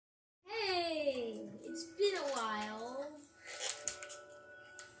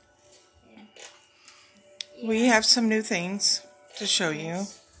We have some new things to show you.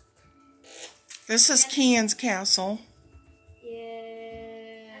 This is Kians Castle.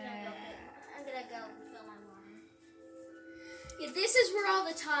 Yeah. I'm gonna go fill my water. Yeah, this is where all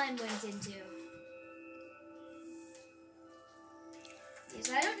the time went into.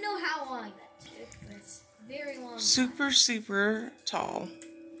 Yes, I don't know how long that took, but it's very long. Super, super tall.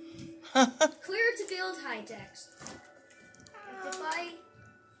 Clear to build high text. If I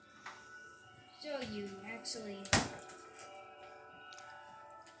show you, actually,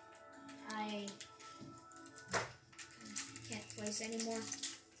 I can't place anymore.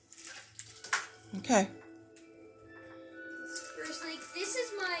 Okay. First, like, this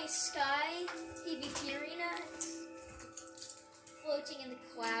is my sky PvP arena. It's floating in the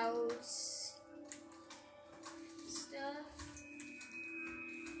clouds. Stuff.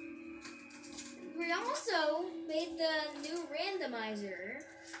 We also made the new randomizer.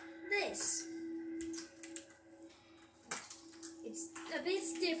 This. It's a bit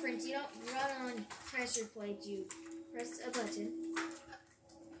different. You don't run on pressure plate. You press a button.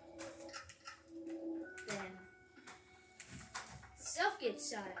 Then stuff gets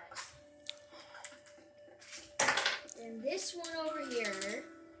shot at. And this one over here,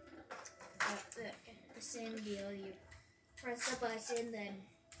 the same deal. You press the button, then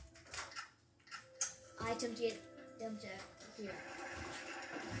items get dumped out here.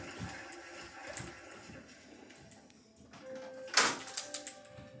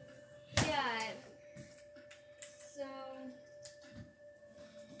 Yeah. So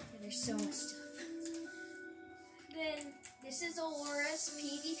there's so much stuff. Then this is Aurora's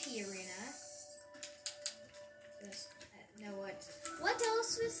PvP arena. What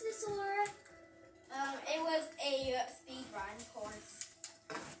else was this, Aurora? It was a speed run course.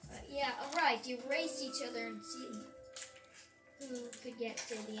 Yeah, alright, you race each other and see who could get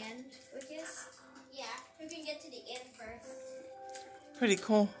to the end quickest. Yeah, who can get to the end first. Pretty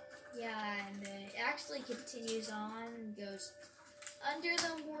cool. Yeah, and it actually continues on, goes under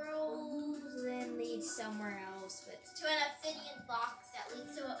the world, then leads somewhere else. But to an obsidian box that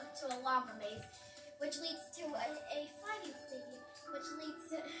leads to a lava base, which leads to a fighting stadium, which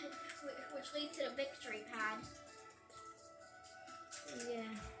leads to the victory pad.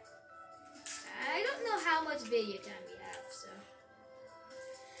 Yeah. I don't know how much video time we have, so.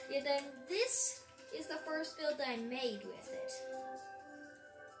 Yeah, then this is the first build I made with it.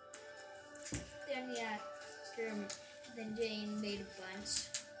 Then, yeah, then Jane made a bunch.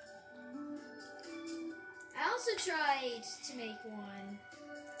 I also tried to make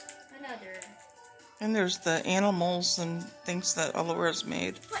another. And there's the animals and things that Alora's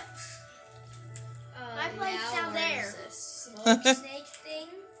made. What? My place down there. A smoke snake thing.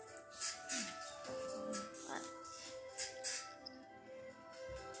 What?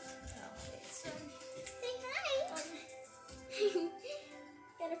 Say hi.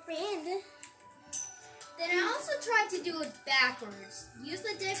 Got a friend. Then I also tried to do it backwards. Use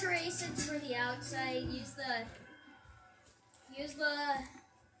the decorations for the outside. Use the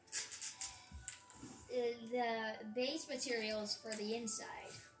base materials for the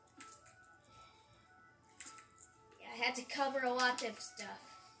inside. Yeah, I had to cover a lot of stuff.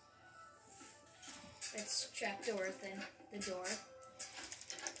 It's trapdoors, then the door.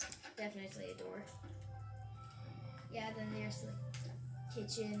 Definitely a door. Yeah, then there's the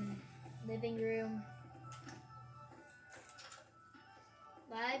kitchen, living room,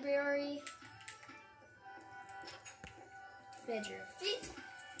 library, bedroom.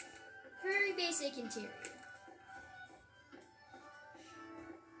 Very basic interior.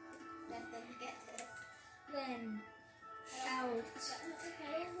 Then out.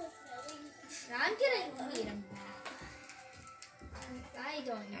 Now I'm gonna need a map. I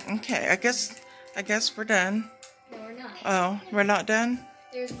don't know. Okay, I guess we're done. No, we're not. Oh, we're not done?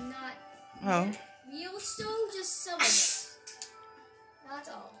 There's not. Oh. We'll show just some of it. Not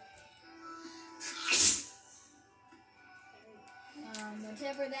all.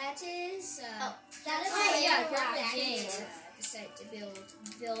 Whatever that is. That's yeah, Grandma Jane decided to build a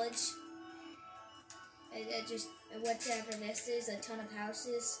village. Just whatever this is, a ton of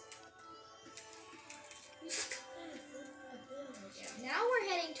houses. Yeah, now we're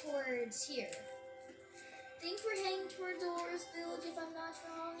heading towards here. I think we're heading towards Aurora's village, if I'm not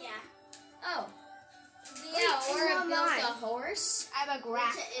wrong. Yeah. Oh. Yeah, Aurora built a horse. I have a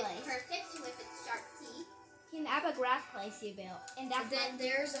grass It's place. perfect with its sharp teeth. I have a grass place you built. And that's Then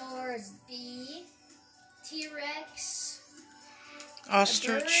there's Aurora's bee, T-Rex,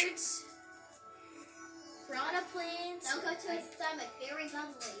 Ostrich. birds, piranha plants. Don't go to its stomach. Very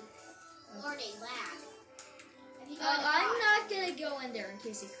lovely. Or they lag. If you go in the I'm box. not gonna go in there in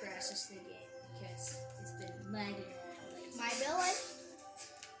case it crashes the game because it's been Maggie. My villain.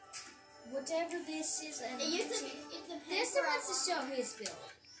 Whatever this is, and It used to be. It's a this picture wants of to show his build.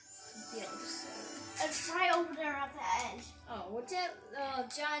 The other side. It's right over there at the edge. Oh, what's that?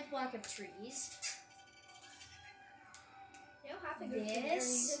 Giant block of trees. You don't have to go This there. You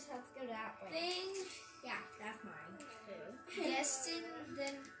just have to go that way. Thing. Yeah, that's mine too. Destin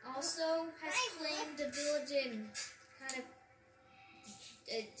then also has claimed the village and kind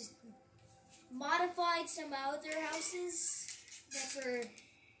of just modified some other houses that were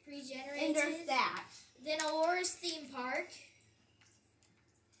pre-generated. And there's that. Then Aurora's theme park.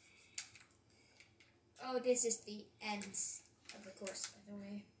 Oh, this is the end of the course, by the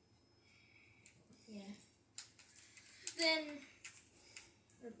way. Yeah. Then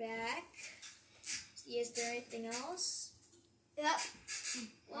we're back. Is there anything else? Yep.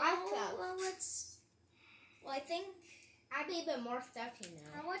 Well, let's. Well, I think. I'd be a bit more stuff, you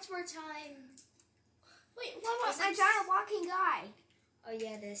know. How much more time? Wait, what about Is my it- giant walking guy? Oh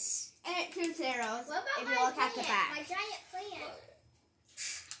yeah, this. And it two zeros. What about if my you look at the plant? back. My giant plant.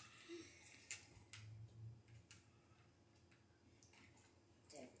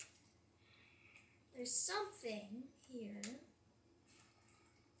 There's something here.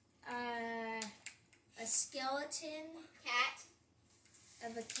 A skeleton Cat.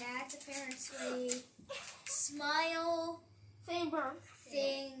 of a cat, apparently. Smile Finger.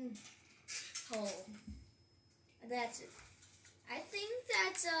 thing hole. That's it. I think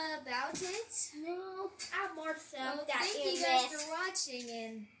that's about it. No, I have more stuff. Well, that thank is you guys this. for watching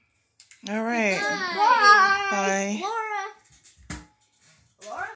and All right. bye. Bye. More